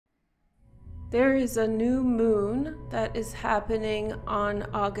There is a new moon that is happening on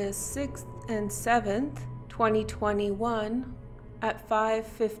August 6th and 7th, 2021 at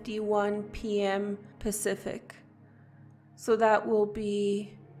 5:51 p.m. Pacific. So that will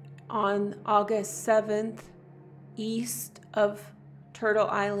be on August 7th, east of Turtle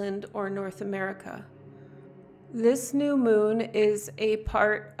Island or North America. This new moon is a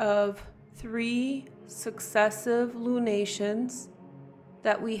part of 3 successive lunations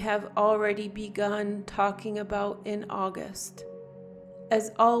that we have already begun talking about in August.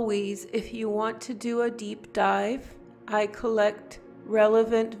 As always, if you want to do a deep dive, I collect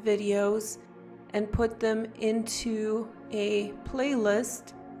relevant videos and put them into a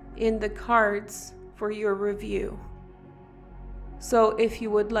playlist in the cards for your review. So if you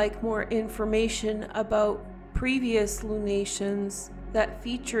would like more information about previous lunations that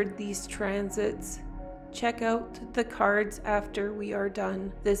featured these transits, check out the cards after we are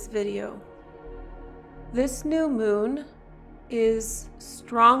done this video. This new moon is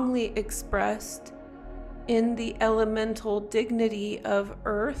strongly expressed in the elemental dignity of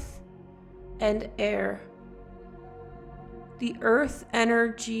earth and air. The earth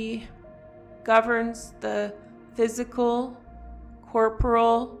energy governs the physical,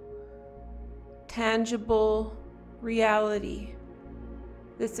 corporal, tangible reality.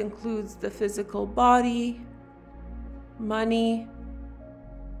 This includes the physical body, money,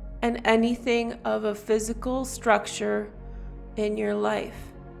 and anything of a physical structure in your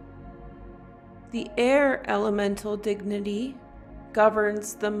life. The air elemental dignity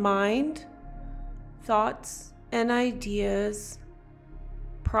governs the mind, thoughts and ideas,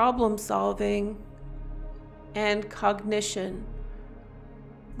 problem solving, and cognition.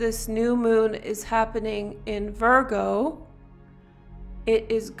 This new moon is happening in Virgo. It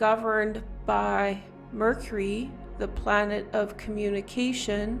is governed by Mercury, the planet of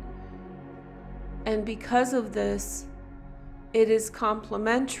communication, and because of this, it is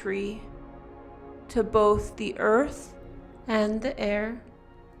complementary to both the earth and the air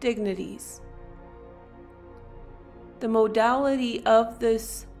dignities. The modality of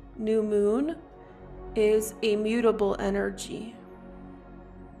this new moon is a mutable energy.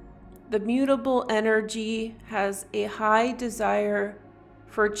 The mutable energy has a high desire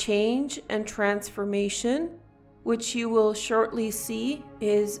for change and transformation, which you will shortly see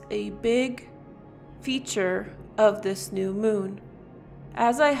is a big feature of this new moon.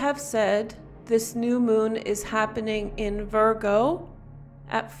 As I have said, this new moon is happening in Virgo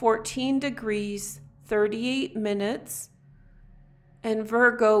at 14 degrees 38 minutes, and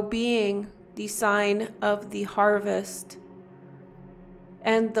Virgo being the sign of the harvest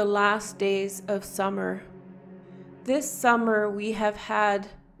and the last days of summer. This summer we have had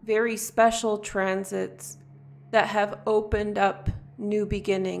very special transits that have opened up new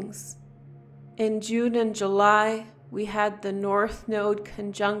beginnings. In June and July, we had the North Node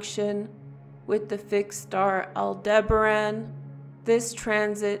conjunction with the fixed star Aldebaran. This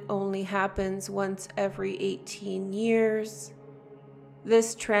transit only happens once every 18 years.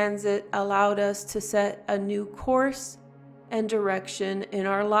 This transit allowed us to set a new course and direction in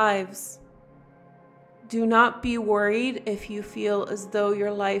our lives. Do not be worried if you feel as though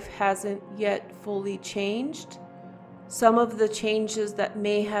your life hasn't yet fully changed. Some of the changes that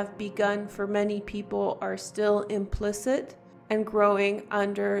may have begun for many people are still implicit and growing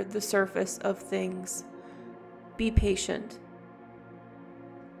under the surface of things. Be patient.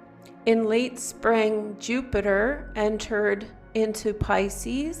 In late spring, Jupiter entered into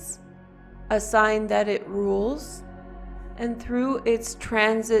Pisces, a sign that it rules, and through its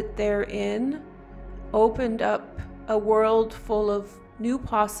transit therein, opened up a world full of new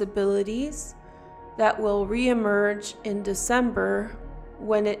possibilities that will re-emerge in December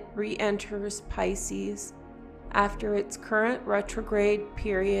when it re-enters Pisces after its current retrograde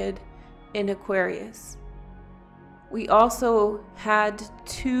period in Aquarius. We also had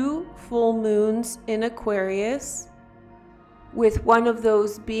 2 full moons in Aquarius, with one of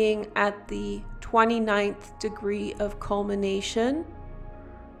those being at the 29th degree of culmination.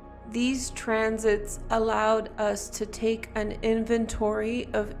 These transits allowed us to take an inventory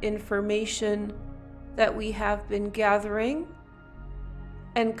of information that we have been gathering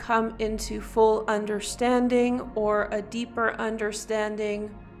and come into full understanding or a deeper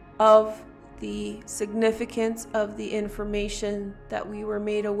understanding of the significance of the information that we were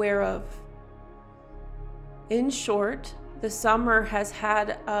made aware of. In short, the summer has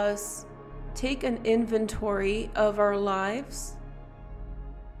had us take an inventory of our lives,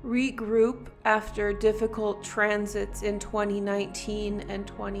 regroup after difficult transits in 2019 and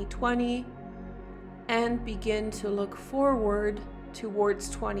 2020, and begin to look forward towards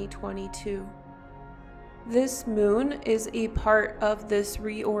 2022. This moon is a part of this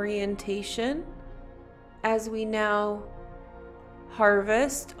reorientation as we now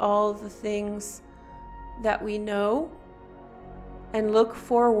harvest all the things that we know and look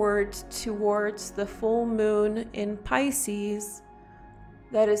forward towards the full moon in Pisces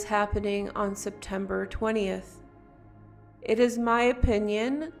that is happening on September 20th. It is my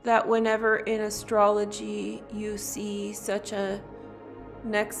opinion that whenever in astrology you see such a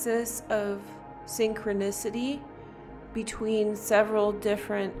nexus of synchronicity between several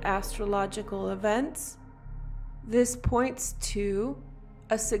different astrological events, this points to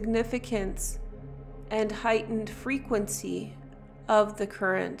a significance and heightened frequency of the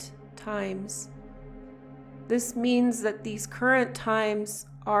current times. This means that these current times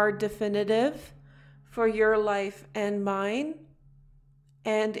are definitive for your life and mine,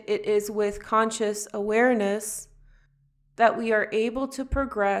 and it is with conscious awareness that we are able to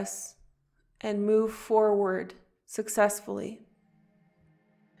progress and move forward successfully.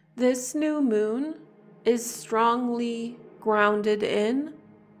 This new moon is strongly grounded in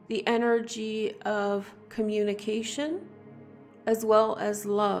the energy of communication as well as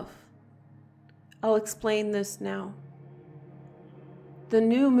love. I'll explain this now. The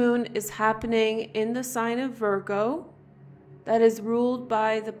new moon is happening in the sign of Virgo that is ruled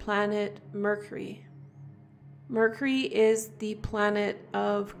by the planet Mercury. Mercury is the planet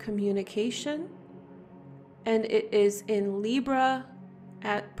of communication, and it is in Libra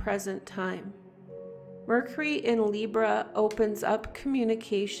at present time. Mercury in Libra opens up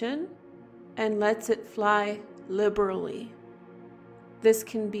communication and lets it fly liberally. This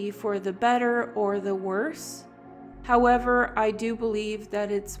can be for the better or the worse. However, I do believe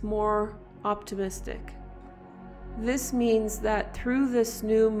that it's more optimistic. This means that through this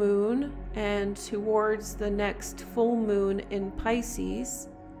new moon and towards the next full moon in Pisces,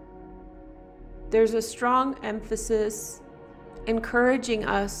 there's a strong emphasis encouraging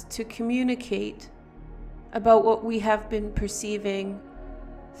us to communicate about what we have been perceiving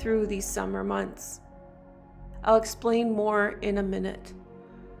through these summer months. I'll explain more in a minute.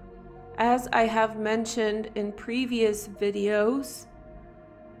 As I have mentioned in previous videos,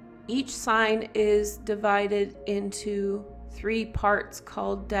 each sign is divided into 3 parts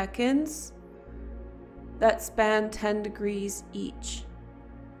called decans that span 10 degrees each.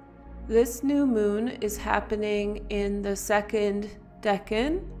 This new moon is happening in the second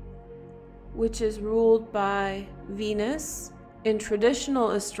decan, which is ruled by Venus in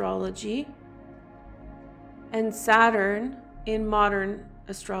traditional astrology and Saturn in modern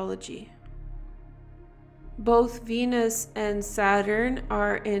astrology. Both Venus and Saturn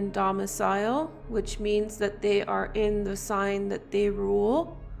are in domicile, which means that they are in the sign that they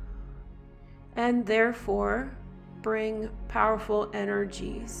rule, and therefore bring powerful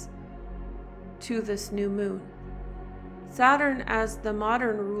energies to this new moon. Saturn, as the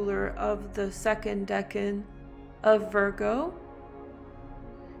modern ruler of the second decan of Virgo,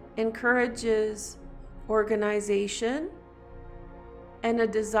 encourages organization and a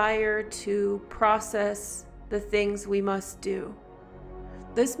desire to process the things we must do.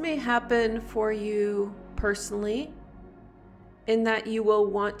 This may happen for you personally, in that you will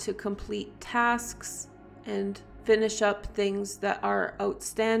want to complete tasks and finish up things that are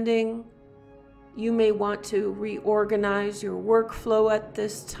outstanding. You may want to reorganize your workflow at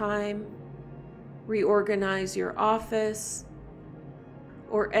this time, reorganize your office,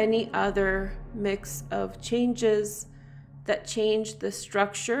 or any other mix of changes that change the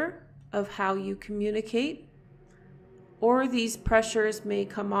structure of how you communicate. Or these pressures may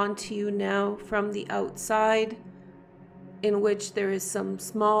come onto you now from the outside, in which there is some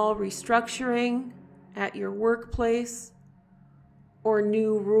small restructuring at your workplace, or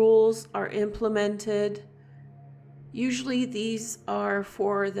new rules are implemented. Usually these are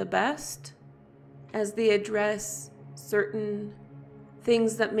for the best, as they address certain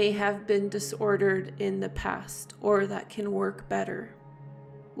things that may have been disordered in the past or that can work better.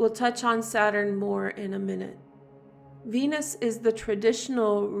 We'll touch on Saturn more in a minute. Venus is the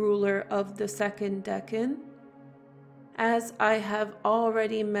traditional ruler of the second decan. As I have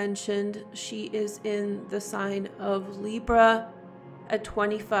already mentioned, she is in the sign of Libra at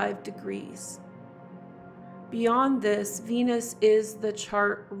 25 degrees. Beyond this, Venus is the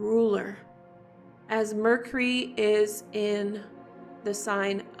chart ruler, as Mercury is in the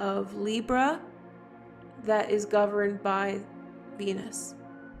sign of Libra that is governed by Venus.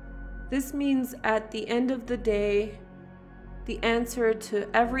 This means at the end of the day, the answer to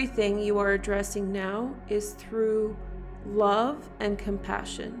everything you are addressing now is through love and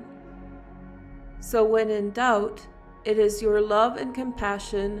compassion. So when in doubt, It is your love and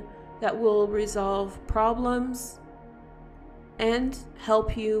compassion that will resolve problems and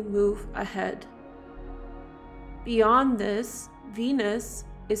help you move ahead. Beyond this, Venus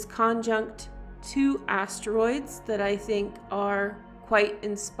is conjunct two asteroids that I think are quite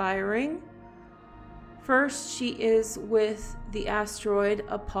inspiring. First, she is with the asteroid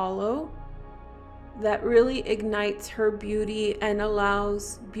Apollo that really ignites her beauty and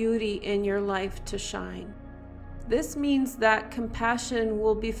allows beauty in your life to shine. This means that compassion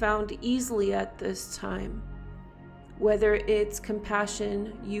will be found easily at this time, whether it's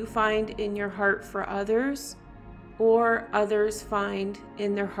compassion you find in your heart for others or others find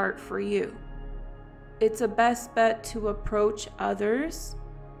in their heart for you. It's a best bet to approach others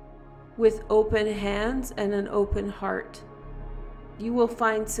with open hands and an open heart. You will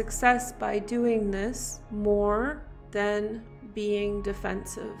find success by doing this more than being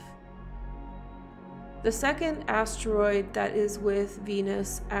defensive. The second asteroid that is with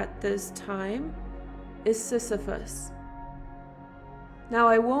Venus at this time is Sisyphus. Now,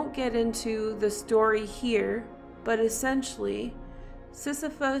 I won't get into the story here, but essentially,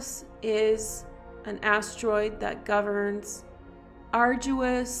 Sisyphus is an asteroid that governs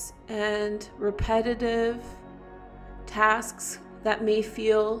arduous and repetitive tasks that may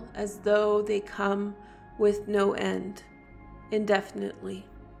feel as though they come with no end, indefinitely.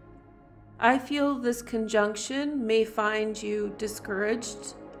 I feel this conjunction may find you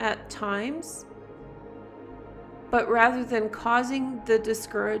discouraged at times, but rather than causing the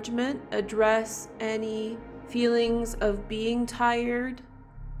discouragement, address any feelings of being tired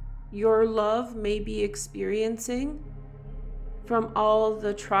your love may be experiencing from all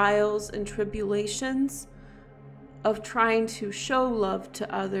the trials and tribulations of trying to show love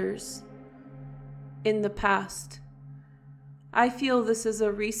to others in the past. I feel this is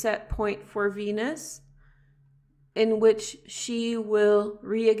a reset point for Venus in which she will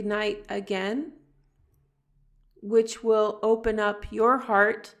reignite again, which will open up your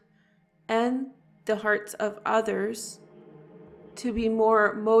heart and the hearts of others to be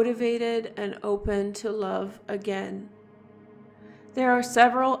more motivated and open to love again. There are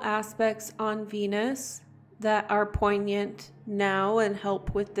several aspects on Venus that are poignant now and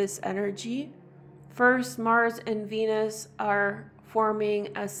help with this energy. First, Mars and Venus are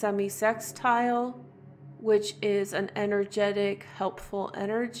forming a semi-sextile, which is an energetic, helpful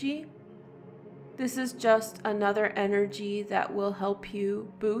energy. This is just another energy that will help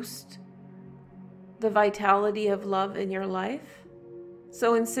you boost the vitality of love in your life.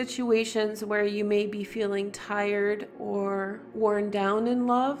 So in situations where you may be feeling tired or worn down in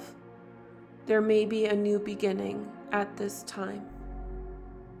love, there may be a new beginning at this time.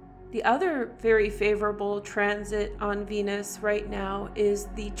 The other very favorable transit on Venus right now is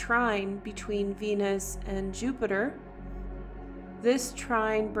the trine between Venus and Jupiter. This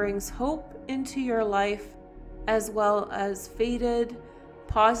trine brings hope into your life as well as faded,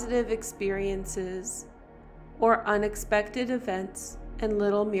 positive experiences or unexpected events and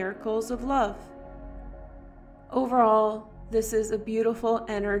little miracles of love. Overall, this is a beautiful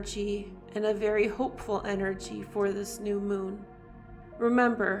energy and a very hopeful energy for this new moon.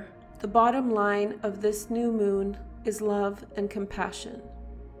 Remember, the bottom line of this new moon is love and compassion.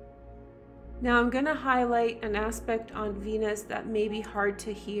 Now I'm going to highlight an aspect on Venus that may be hard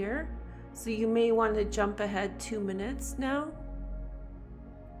to hear, so you may want to jump ahead 2 minutes now.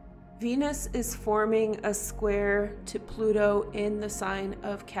 Venus is forming a square to Pluto in the sign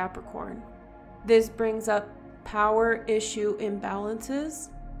of Capricorn. This brings up power issue imbalances,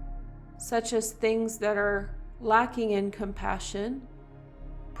 such as things that are lacking in compassion,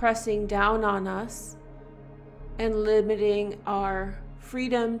 pressing down on us, and limiting our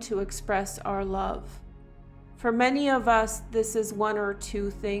freedom to express our love. For many of us, this is one or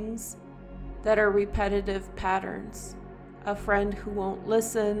two things that are repetitive patterns. A friend who won't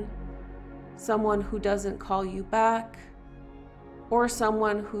listen, someone who doesn't call you back, or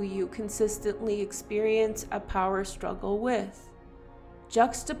someone who you consistently experience a power struggle with.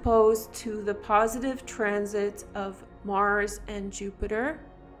 Juxtaposed to the positive transits of Mars and Jupiter,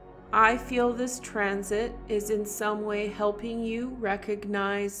 I feel this transit is in some way helping you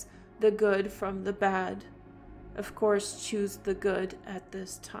recognize the good from the bad. Of course, choose the good at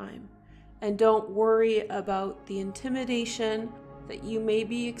this time. And don't worry about the intimidation that you may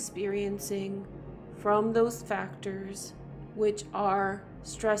be experiencing from those factors which are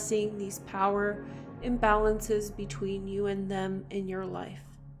stressing these power imbalances between you and them in your life.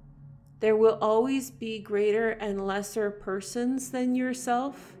 There will always be greater and lesser persons than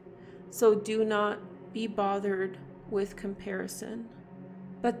yourself, so do not be bothered with comparison.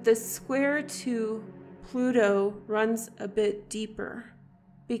 But the square to Pluto runs a bit deeper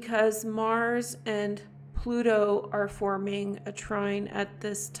because Mars and Pluto are forming a trine at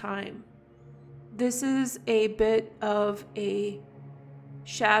this time. This is a bit of a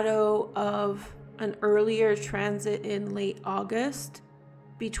shadow of an earlier transit in late August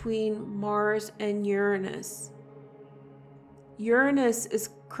between Mars and Uranus. Uranus is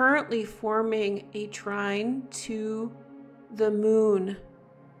currently forming a trine to the moon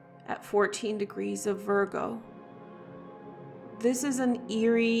at 14 degrees of Virgo. This is an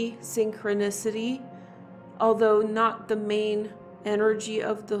eerie synchronicity, although not the main energy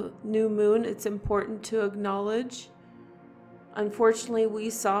of the new moon. It's important to acknowledge. Unfortunately, we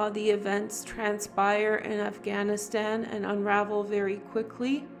saw the events transpire in Afghanistan and unravel very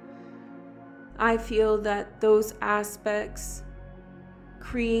quickly. I feel that those aspects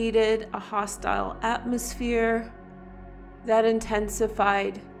created a hostile atmosphere that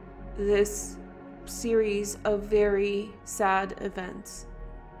intensified this series of very sad events.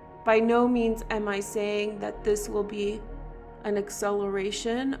 By no means am I saying that this will be an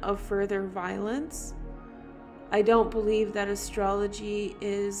acceleration of further violence. I don't believe that astrology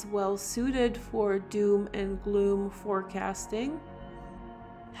is well suited for doom and gloom forecasting.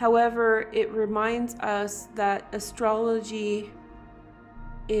 However, it reminds us that astrology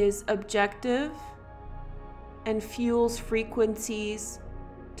is objective and fuels frequencies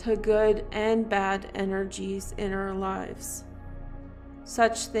to good and bad energies in our lives.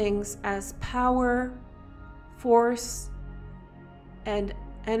 Such things as power, force, and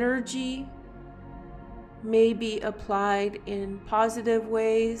energy may be applied in positive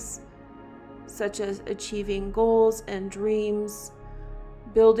ways, such as achieving goals and dreams,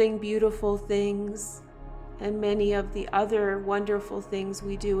 building beautiful things, and many of the other wonderful things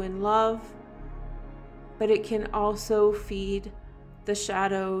we do in love. But it can also feed the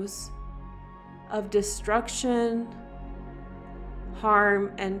shadows of destruction,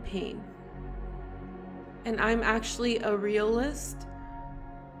 harm, and pain. And I'm actually a realist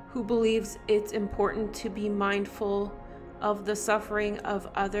who believes it's important to be mindful of the suffering of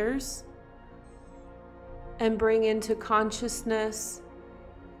others and bring into consciousness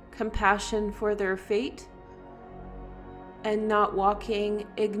compassion for their fate and not walking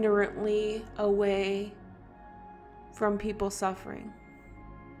ignorantly away from people suffering.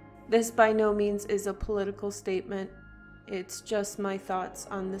 This by no means is a political statement. It's just my thoughts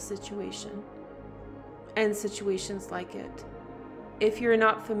on the situation and situations like it. If you're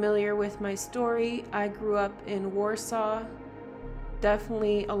not familiar with my story, I grew up in Warsaw,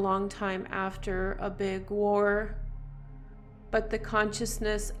 definitely a long time after a big war. But the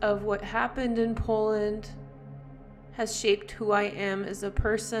consciousness of what happened in Poland has shaped who I am as a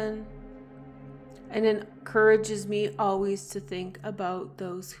person and encourages me always to think about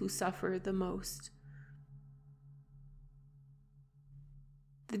those who suffer the most.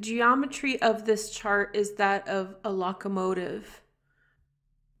 The geometry of this chart is that of a locomotive.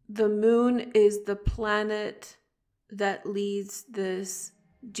 The moon is the planet that leads this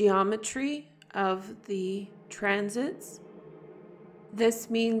geometry of the transits. This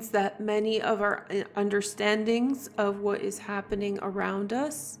means that many of our understandings of what is happening around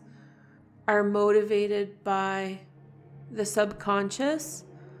us are motivated by the subconscious,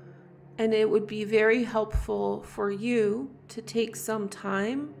 and it would be very helpful for you to take some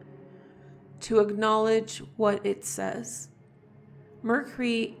time to acknowledge what it says.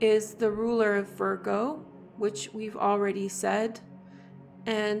 Mercury is the ruler of Virgo, which we've already said,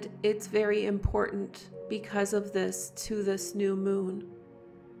 and it's very important because of this to this new moon.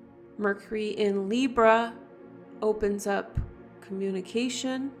 Mercury in Libra opens up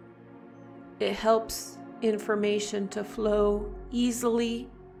communication. It helps information to flow easily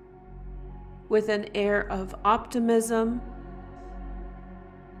with an air of optimism,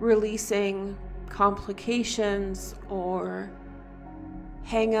 releasing complications or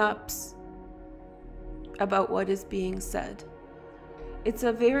hang-ups about what is being said. It's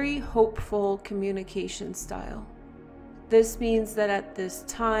a very hopeful communication style. This means that at this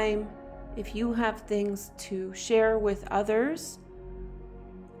time, if you have things to share with others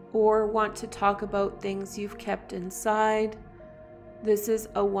or want to talk about things you've kept inside, this is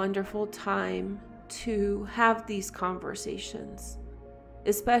a wonderful time to have these conversations,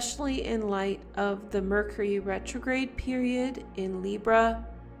 especially in light of the Mercury retrograde period in Libra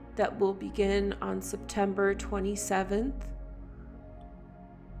that will begin on September 27th.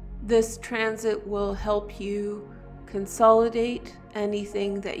 This transit will help you consolidate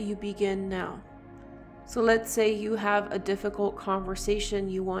anything that you begin now. So let's say you have a difficult conversation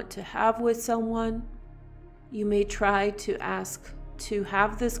you want to have with someone. You may try to ask to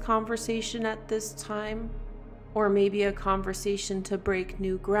have this conversation at this time, or maybe a conversation to break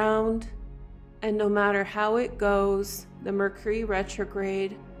new ground. And no matter how it goes, the Mercury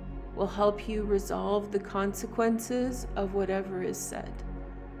retrograde will help you resolve the consequences of whatever is said.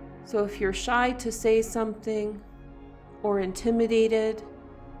 So if you're shy to say something or intimidated,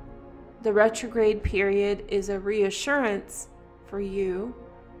 the retrograde period is a reassurance for you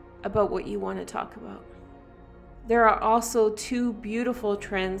about what you want to talk about. There are also two beautiful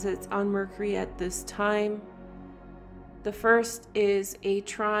transits on Mercury at this time. The first is a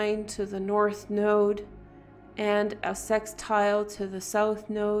trine to the North Node and a sextile to the South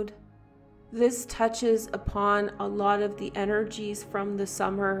Node. This touches upon a lot of the energies from the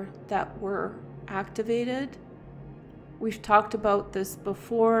summer that were activated. We've talked about this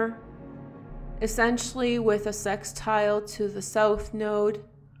before. Essentially, with a sextile to the South Node,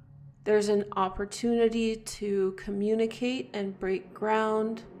 there's an opportunity to communicate and break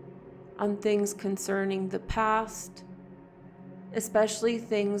ground on things concerning the past, especially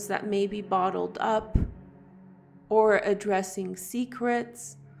things that may be bottled up, or addressing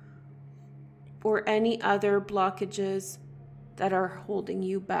secrets, or any other blockages that are holding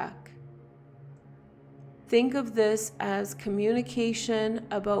you back. Think of this as communication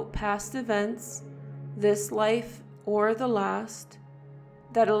about past events, this life or the last,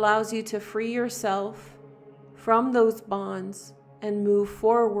 that allows you to free yourself from those bonds and move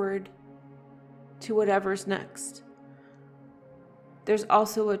forward to whatever's next. There's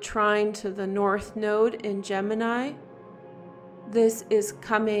also a trine to the North Node in Gemini. This is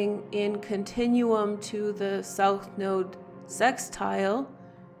coming in continuum to the South Node sextile,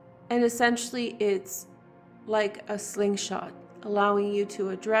 and essentially it's like a slingshot, allowing you to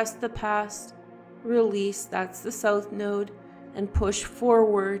address the past, release, that's the South Node, and push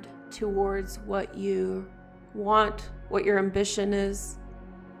forward towards what you want, what your ambition is.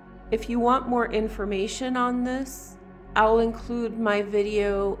 If you want more information on this, I'll include my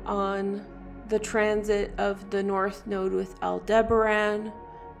video on the transit of the North Node with Aldebaran,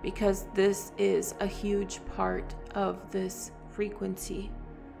 because this is a huge part of this frequency.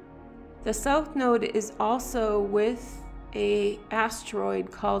 The South Node is also with an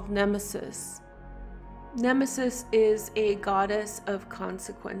asteroid called Nemesis. Nemesis is a goddess of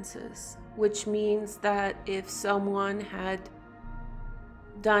consequences, which means that if someone had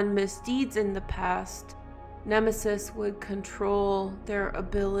done misdeeds in the past, Nemesis would control their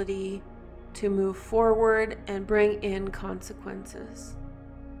ability to move forward and bring in consequences.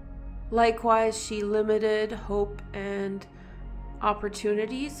 Likewise, she limited hope and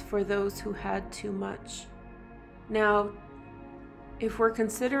opportunities for those who had too much. Now, if we're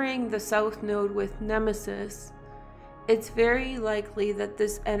considering the South Node with Nemesis, it's very likely that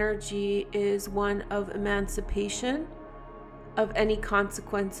this energy is one of emancipation of any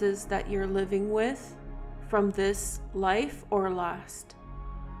consequences that you're living with from this life or last.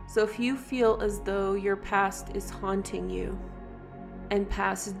 So if you feel as though your past is haunting you, and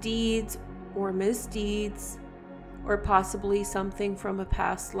past deeds or misdeeds, or possibly something from a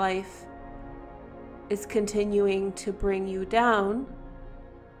past life is continuing to bring you down,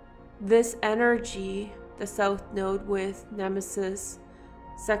 this energy, the South Node with Nemesis,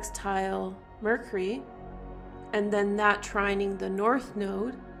 sextile Mercury, and then that trining the North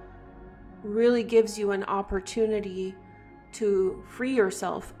Node, really gives you an opportunity to free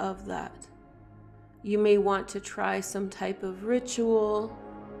yourself of that. You may want to try some type of ritual,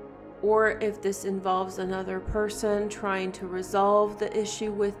 or if this involves another person, trying to resolve the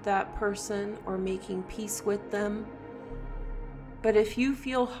issue with that person or making peace with them. But if you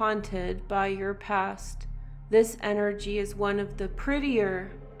feel haunted by your past, this energy is one of the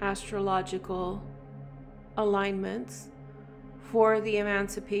prettier astrological alignments for the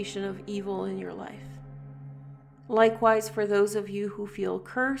emancipation of evil in your life. Likewise, for those of you who feel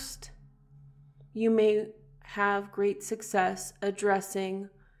cursed, you may have great success addressing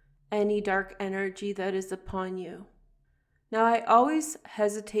any dark energy that is upon you. Now, I always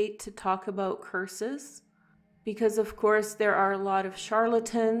hesitate to talk about curses because, of course, there are a lot of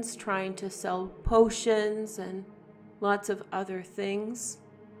charlatans trying to sell potions and lots of other things.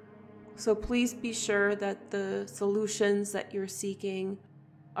 So please be sure that the solutions that you're seeking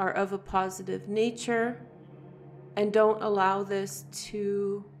are of a positive nature, and don't allow this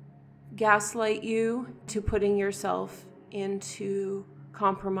to gaslight you to putting yourself into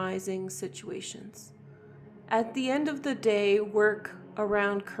compromising situations. At the end of the day, work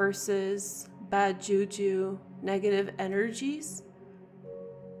around curses, bad juju, negative energies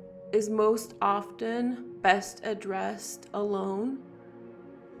is most often best addressed alone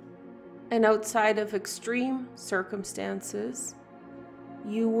and outside of extreme circumstances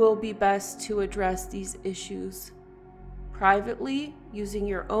you will be best to address these issues privately, using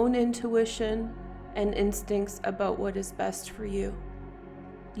your own intuition and instincts about what is best for you.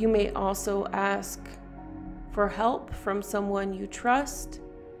 You may also ask for help from someone you trust,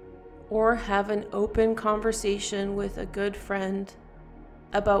 or have an open conversation with a good friend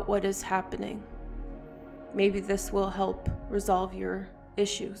about what is happening. Maybe this will help resolve your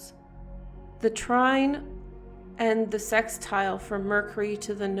issues. The trine and the sextile from Mercury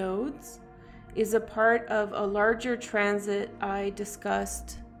to the nodes is a part of a larger transit I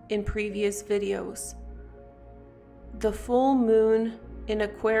discussed in previous videos. The full moon in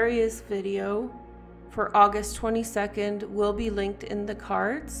Aquarius video for August 22nd will be linked in the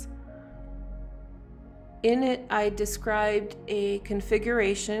cards. In it, I described a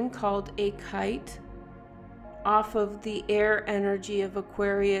configuration called a kite off of the air energy of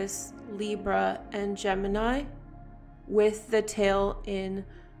Aquarius, Libra, and Gemini, with the tail in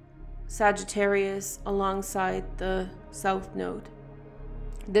Sagittarius alongside the South Node.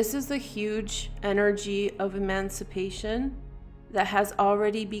 This is a huge energy of emancipation that has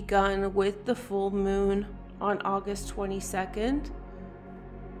already begun with the full moon on August 22nd.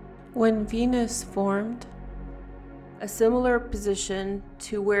 When Venus formed, a similar position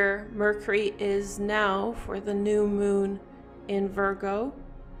to where Mercury is now for the new moon in Virgo,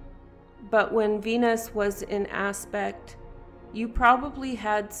 but when Venus was in aspect, you probably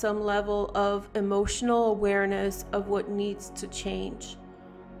had some level of emotional awareness of what needs to change.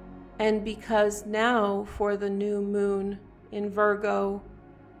 And because now for the new moon in Virgo,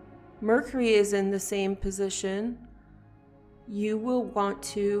 Mercury is in the same position, you will want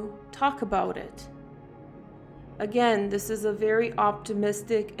to talk about it. Again, this is a very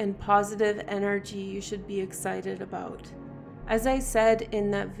optimistic and positive energy you should be excited about. As I said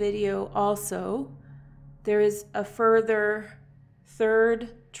in that video also, there is a further third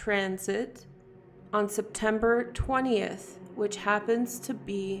transit on September 20th, which happens to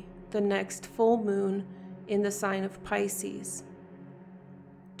be the next full moon in the sign of Pisces.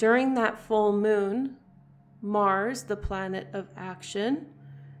 During that full moon, Mars, the planet of action,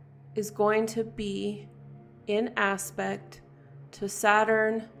 is going to be in aspect to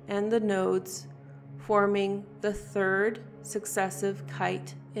Saturn and the nodes, forming the third successive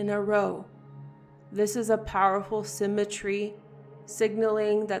kite in a row. This is a powerful symmetry,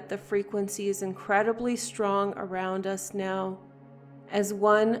 signaling that the frequency is incredibly strong around us now, as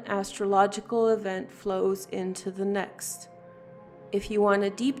one astrological event flows into the next. If you want a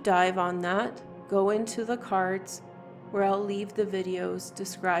deep dive on that, go into the cards where I'll leave the videos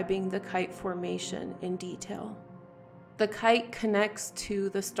describing the kite formation in detail. The kite connects to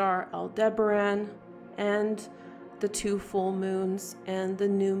the star Aldebaran and the two full moons and the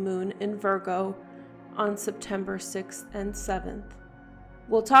new moon in Virgo on September 6th and 7th.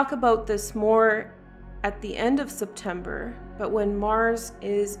 We'll talk about this more at the end of September, but when Mars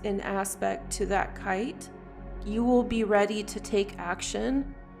is in aspect to that kite, you will be ready to take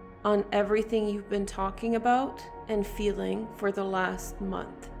action on everything you've been talking about and feeling for the last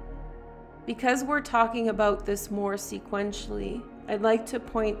month. Because we're talking about this more sequentially, I'd like to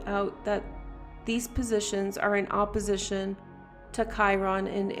point out that these positions are in opposition to Chiron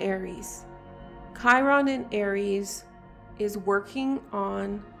in Aries. Chiron in Aries is working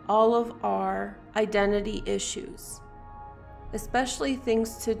on all of our identity issues, especially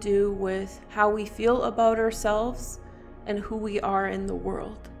things to do with how we feel about ourselves and who we are in the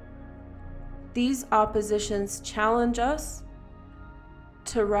world. These oppositions challenge us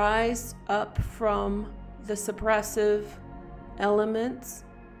to rise up from the suppressive elements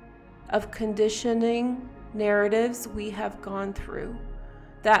of conditioning narratives we have gone through.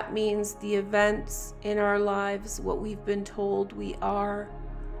 That means the events in our lives, what we've been told we are,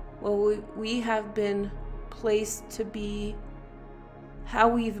 what we have been placed to be, how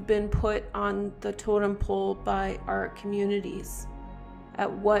we've been put on the totem pole by our communities,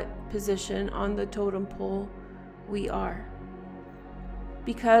 at what position on the totem pole we are.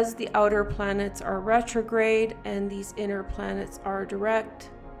 Because the outer planets are retrograde and these inner planets are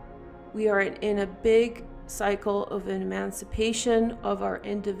direct, we are in a big cycle of emancipation of our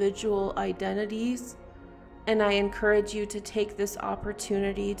individual identities, and I encourage you to take this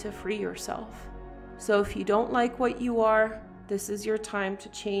opportunity to free yourself. So if you don't like what you are, this is your time to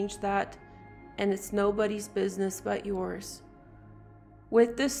change that, and it's nobody's business but yours.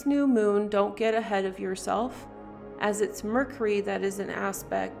 With this new moon, don't get ahead of yourself. As it's Mercury that is an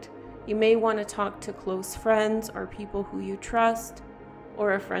aspect, you may want to talk to close friends or people who you trust,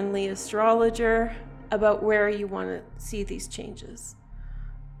 or a friendly astrologer about where you want to see these changes.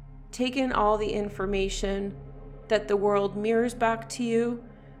 Take in all the information that the world mirrors back to you,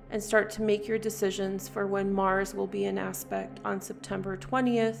 and start to make your decisions for when Mars will be in aspect on September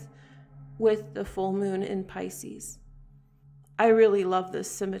 20th with the full moon in Pisces. I really love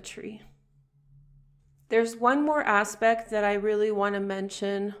this symmetry. There's one more aspect that I really want to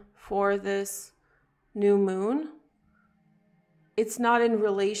mention for this new moon. It's not in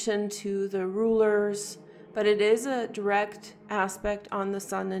relation to the rulers, but it is a direct aspect on the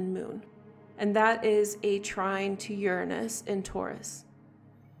sun and moon. And that is a trine to Uranus in Taurus.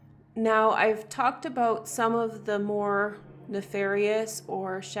 Now, I've talked about some of the more nefarious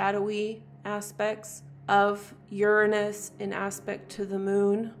or shadowy aspects of Uranus in aspect to the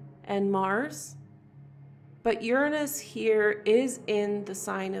moon and Mars. But Uranus here is in the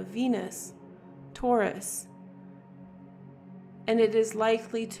sign of Venus, Taurus. And it is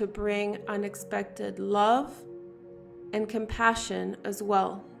likely to bring unexpected love and compassion as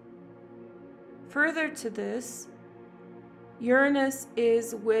well. Further to this, Uranus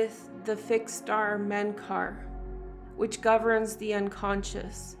is with the fixed star Menkar, which governs the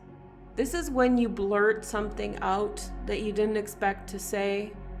unconscious. This is when you blurt something out that you didn't expect to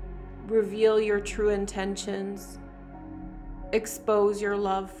say, reveal your true intentions, expose your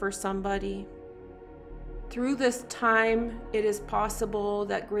love for somebody. Through this time, it is possible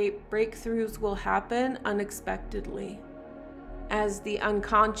that great breakthroughs will happen unexpectedly, as the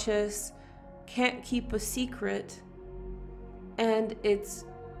unconscious can't keep a secret, and its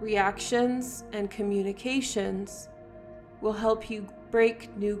reactions and communications will help you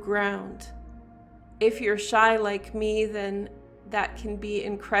break new ground. If you're shy like me, then that can be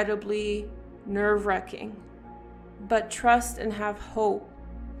incredibly nerve-wracking. But trust and have hope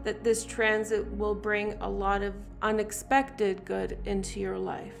that this transit will bring a lot of unexpected good into your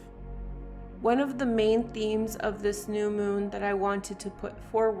life. One of the main themes of this new moon that I wanted to put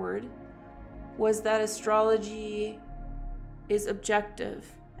forward was that astrology is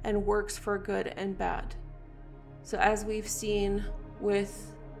objective and works for good and bad. So as we've seen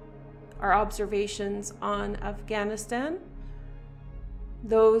with our observations on Afghanistan,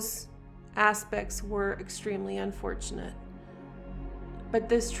 those aspects were extremely unfortunate. But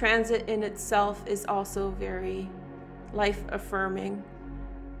this transit in itself is also very life-affirming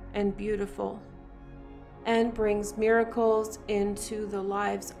and beautiful, and brings miracles into the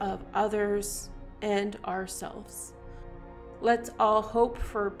lives of others and ourselves. Let's all hope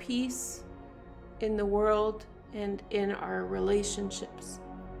for peace in the world and in our relationships.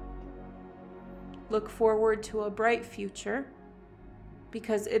 Look forward to a bright future,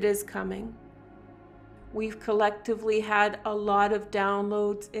 because it is coming. We've collectively had a lot of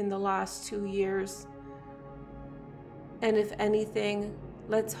downloads in the last 2 years. And if anything,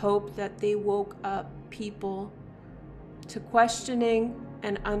 let's hope that they woke up people to questioning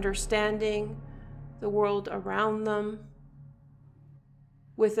and understanding the world around them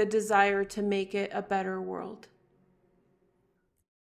with a desire to make it a better world.